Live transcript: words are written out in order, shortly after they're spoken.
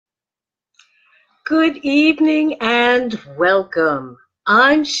Good evening and welcome.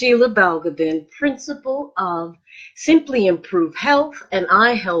 I'm Sheila Balgobin, principal of Simply Improve Health, and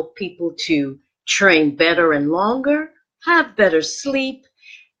I help people to train better and longer, have better sleep,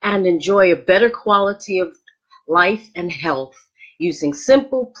 and enjoy a better quality of life and health using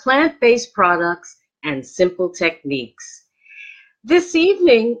simple plant-based products and simple techniques. This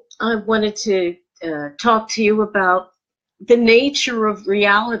evening, I wanted to talk to you about the nature of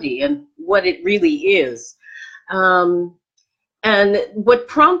reality and what it really is. Um, and what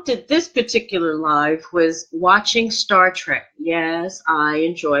prompted this particular live was watching Star Trek. Yes, I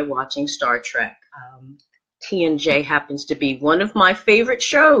enjoy watching Star Trek. TNJ happens to be one of my favorite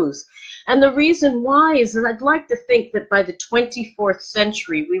shows. And the reason why is that I'd like to think that by the 24th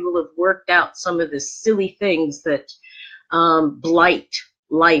century, we will have worked out some of the silly things that blight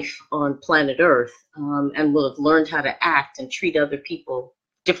life on planet Earth, and will have learned how to act and treat other people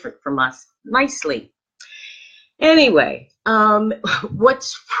different from us nicely. Anyway,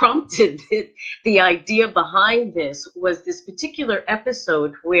 what's prompted the idea behind this was this particular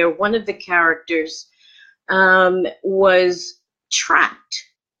episode where one of the characters was trapped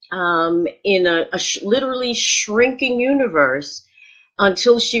in a literally shrinking universe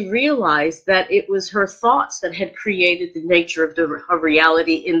until she realized that it was her thoughts that had created the nature of her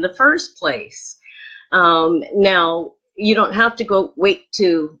reality in the first place. Now, you don't have to go wait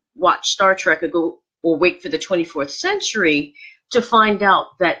to watch Star Trek or wait for the 24th century to find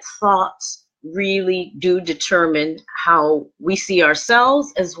out that thoughts really do determine how we see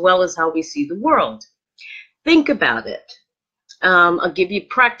ourselves as well as how we see the world. Think about it. I'll give you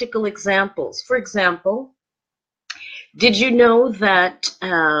practical examples. For example, did you know that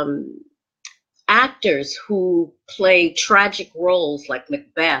actors who play tragic roles like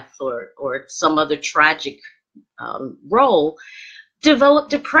Macbeth or some other tragic role develop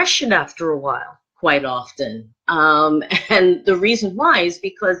depression after a while, quite often? And the reason why is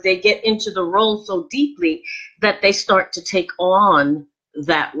because they get into the role so deeply that they start to take on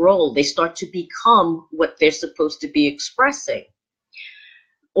that role. They start to become what they're supposed to be expressing.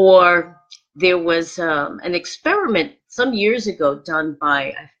 Or there was an experiment some years ago done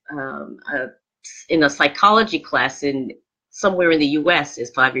by in a psychology class in somewhere in the U.S.,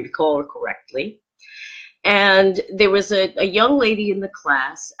 if I recall correctly. And there was a young lady in the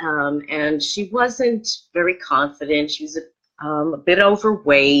class, and she wasn't very confident. She was a bit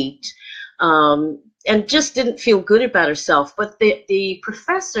overweight, and just didn't feel good about herself. But the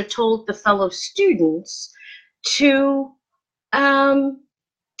professor told the fellow students to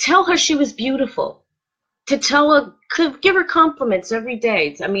tell her she was beautiful, to tell her, give her compliments every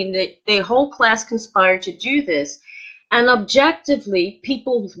day. I mean, the whole class conspired to do this. And objectively,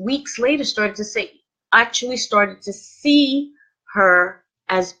 people weeks later actually started to see her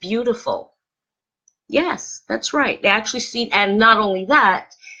as beautiful. Yes, that's right. They actually see, and not only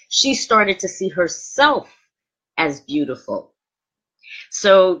that, she started to see herself as beautiful.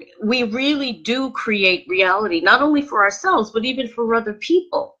 So we really do create reality, not only for ourselves, but even for other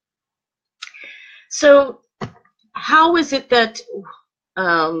people. So how is it that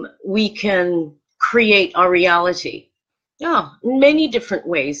we can create our reality? Yeah, in many different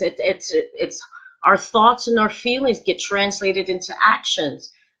ways. It's our thoughts and our feelings get translated into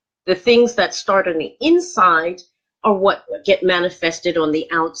actions. The things that start on the inside are what get manifested on the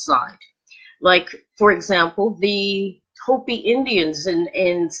outside. Like, for example, the Hopi Indians in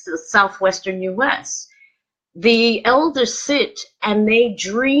the southwestern U.S. The elders sit and they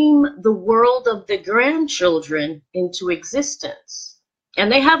dream the world of the grandchildren into existence.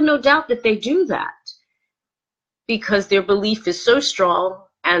 And they have no doubt that they do that because their belief is so strong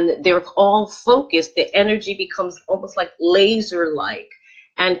and they're all focused. The energy becomes almost like laser-like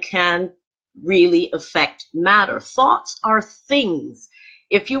and can really affect matter. Thoughts are things.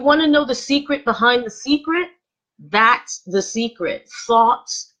 If you want to know the secret behind the secret, that's the secret.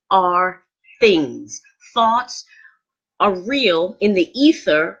 Thoughts are things. Thoughts are real in the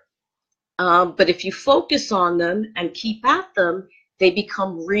ether, but if you focus on them and keep at them, they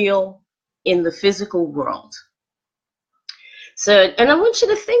become real in the physical world. So, and I want you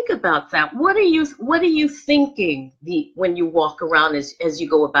to think about that. What are you thinking when you walk around as you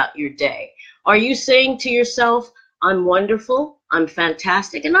go about your day? Are you saying to yourself, I'm wonderful, I'm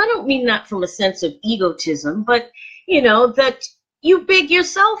fantastic? And I don't mean that from a sense of egotism, but that you big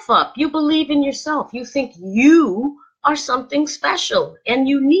yourself up. You believe in yourself. You think you are something special and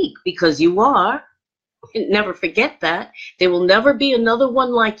unique because you are. Never forget that. There will never be another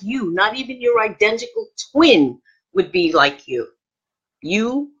one like you. Not even your identical twin would be like you.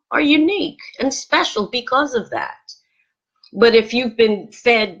 You are unique and special because of that. But if you've been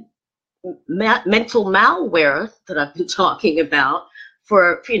fed mental malware that I've been talking about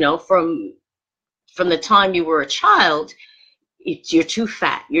for, from the time you were a child. You're too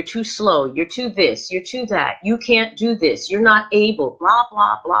fat, you're too slow, you're too this, you're too that, you can't do this, you're not able, blah,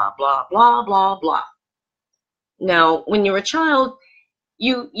 blah, blah, blah, blah, blah, blah. Now, when you're a child,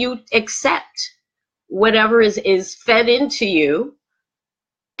 you accept whatever is fed into you,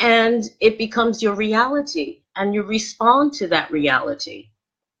 and it becomes your reality, and you respond to that reality.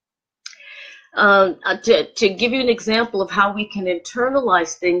 To give you an example of how we can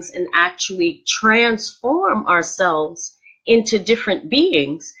internalize things and actually transform ourselves into different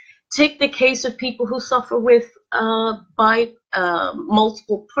beings, take the case of people who suffer with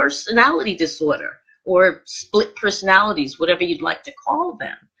multiple personality disorder or split personalities, whatever you'd like to call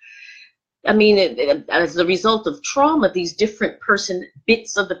them. I mean, as a result of trauma, these different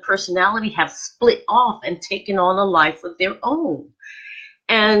bits of the personality have split off and taken on a life of their own.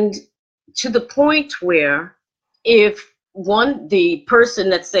 And to the point where if the person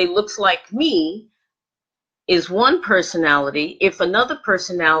that, say, looks like me is one personality, if another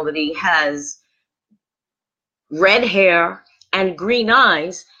personality has red hair and green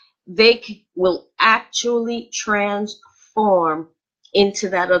eyes, they will actually transform into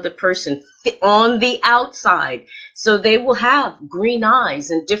that other person on the outside. So they will have green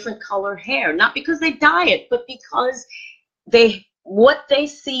eyes and different color hair, not because they dye it, but because what they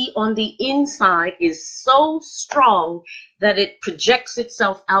see on the inside is so strong that it projects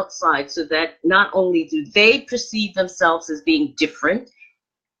itself outside, so that not only do they perceive themselves as being different,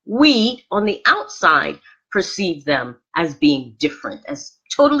 we on the outside perceive them as being different, as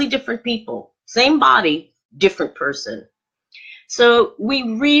totally different people. Same body, different person. So we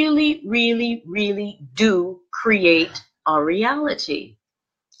really, really, really do create our reality.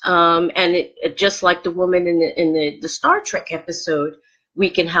 And it just like the woman in the Star Trek episode, we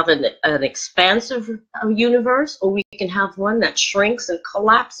can have an expansive universe, or we can have one that shrinks and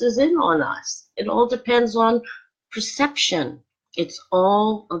collapses in on us. It all depends on perception. It's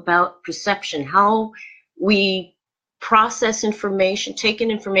all about perception, how we process information, take in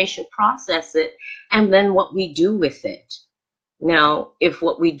information, process it, and then what we do with it. Now, if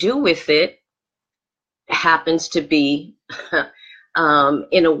what we do with it happens to be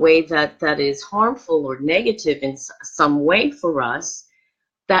in a way that is harmful or negative in some way for us,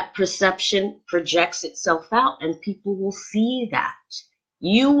 that perception projects itself out, and people will see that.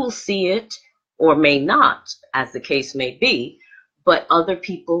 You will see it, or may not, as the case may be, but other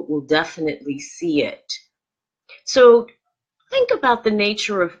people will definitely see it. So think about the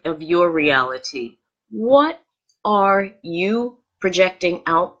nature of your reality. What are you projecting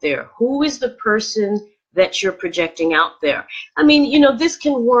out there? Who is the person that you're projecting out there? I mean, this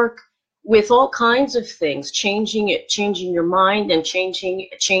can work with all kinds of things, changing your mind, and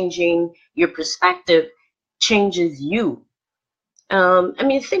changing your perspective changes you. I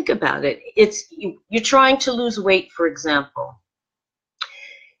mean, think about it. You're trying to lose weight, for example.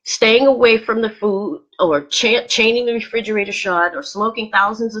 Staying away from the food, or chaining the refrigerator shut, or smoking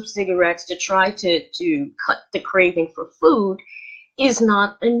thousands of cigarettes to try to cut the craving for food is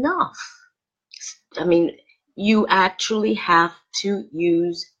not enough. I mean, you actually have to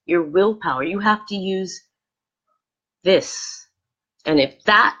use your willpower. You have to use this. And if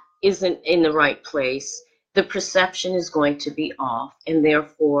that isn't in the right place, the perception is going to be off. And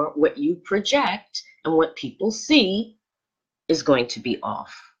therefore, what you project and what people see is going to be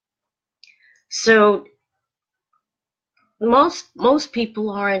off. So most people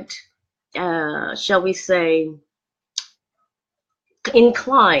aren't, shall we say,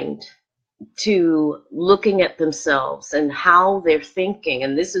 inclined to looking at themselves and how they're thinking.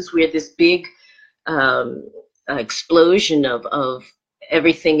 And this is where this big explosion of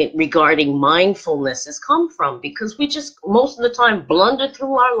everything regarding mindfulness has come from, because we just most of the time blunder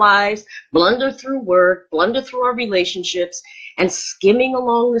through our lives, blunder through work, blunder through our relationships, and skimming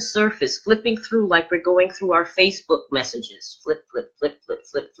along the surface, flipping through like we're going through our Facebook messages, flip, flip, flip, flip,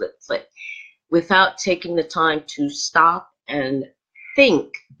 flip, flip, flip, without taking the time to stop and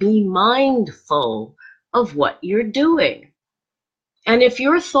think, be mindful of what you're doing. And if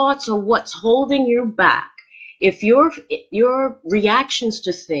your thoughts are what's holding you back, if your reactions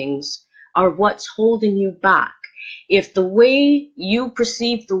to things are what's holding you back, if the way you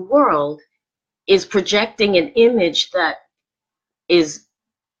perceive the world is projecting an image that is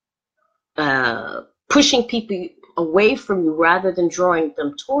pushing people away from you rather than drawing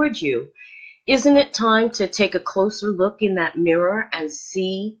them towards you, isn't it time to take a closer look in that mirror and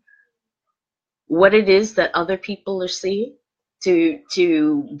see what it is that other people are seeing?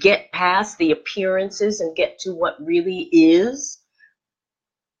 To get past the appearances and get to what really is.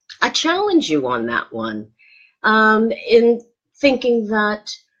 I challenge you on that one, in thinking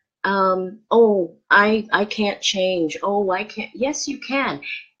that, oh, I can't change. Oh, I can't. Yes, you can.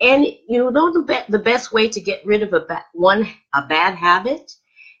 And you know the best way to get rid of a bad habit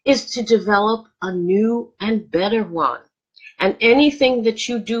is to develop a new and better one. And anything that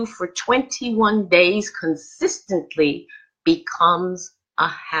you do for 21 days consistently becomes a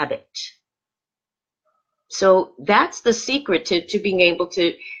habit. So that's the secret to being able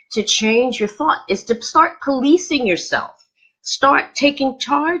to change your thought, is to start policing yourself. Start taking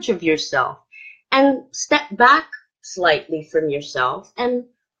charge of yourself and step back slightly from yourself and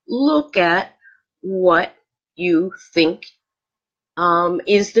look at what you think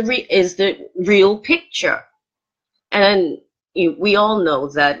is the real picture. And we all know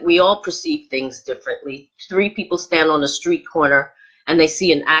that we all perceive things differently. Three people stand on a street corner and they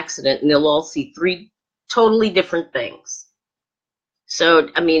see an accident, and they'll all see three totally different things. So,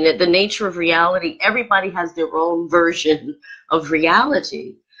 I mean, the nature of reality, everybody has their own version of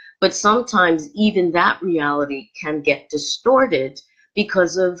reality, but sometimes even that reality can get distorted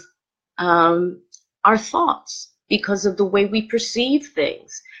because of our thoughts, because of the way we perceive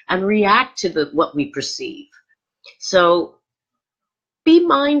things and react to what we perceive. So be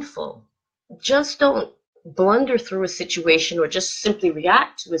mindful. Just don't blunder through a situation or just simply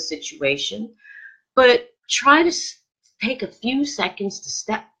react to a situation, but try to take a few seconds to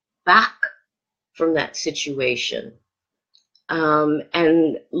step back from that situation,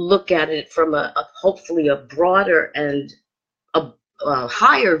 and look at it from hopefully a broader and a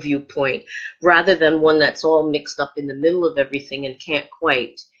higher viewpoint, rather than one that's all mixed up in the middle of everything and can't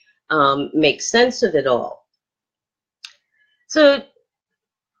quite make sense of it all. So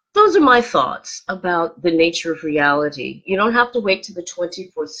those are my thoughts about the nature of reality. You don't have to wait to the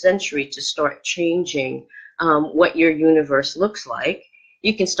 24th century to start changing what your universe looks like.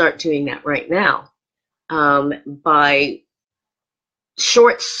 You can start doing that right now, by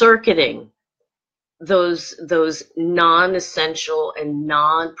short-circuiting those non-essential and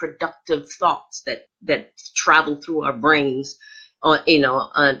non-productive thoughts that travel through our brains,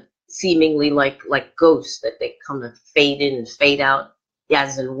 seemingly like ghosts, that they come and fade in and fade out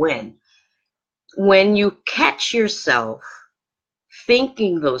as and when. When you catch yourself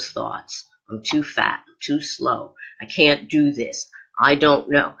thinking those thoughts, I'm too fat, I'm too slow, I can't do this, I don't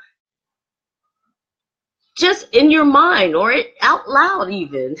know, just in your mind or out loud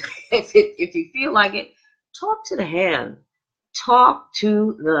even, if you feel like it, talk to the hand. Talk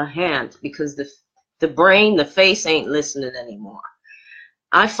to the hand, because the brain, the face ain't listening anymore.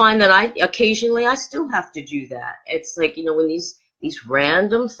 I find that I still have to do that. It's like, when these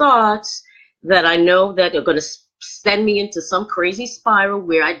random thoughts that I know that are going to send me into some crazy spiral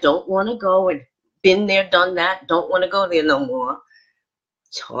where I don't want to go, and been there, done that, don't want to go there no more.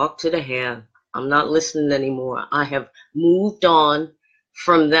 Talk to the hand. I'm not listening anymore. I have moved on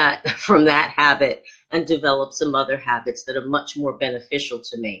from that habit and developed some other habits that are much more beneficial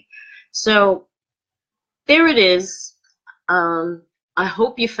to me. So there it is. I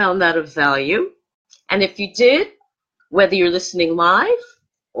hope you found that of value. And if you did, whether you're listening live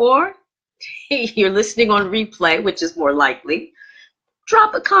or you're listening on replay, which is more likely,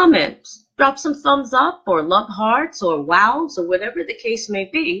 drop a comment, drop some thumbs up or love hearts or wows or whatever the case may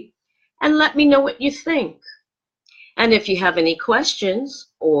be, and let me know what you think. And if you have any questions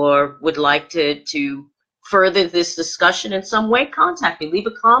or would like to further this discussion in some way, contact me, leave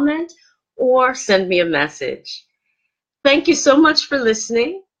a comment or send me a message. Thank you so much for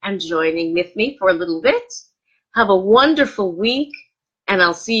listening and joining with me for a little bit. Have a wonderful week, and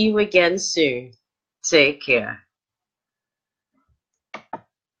I'll see you again soon. Take care.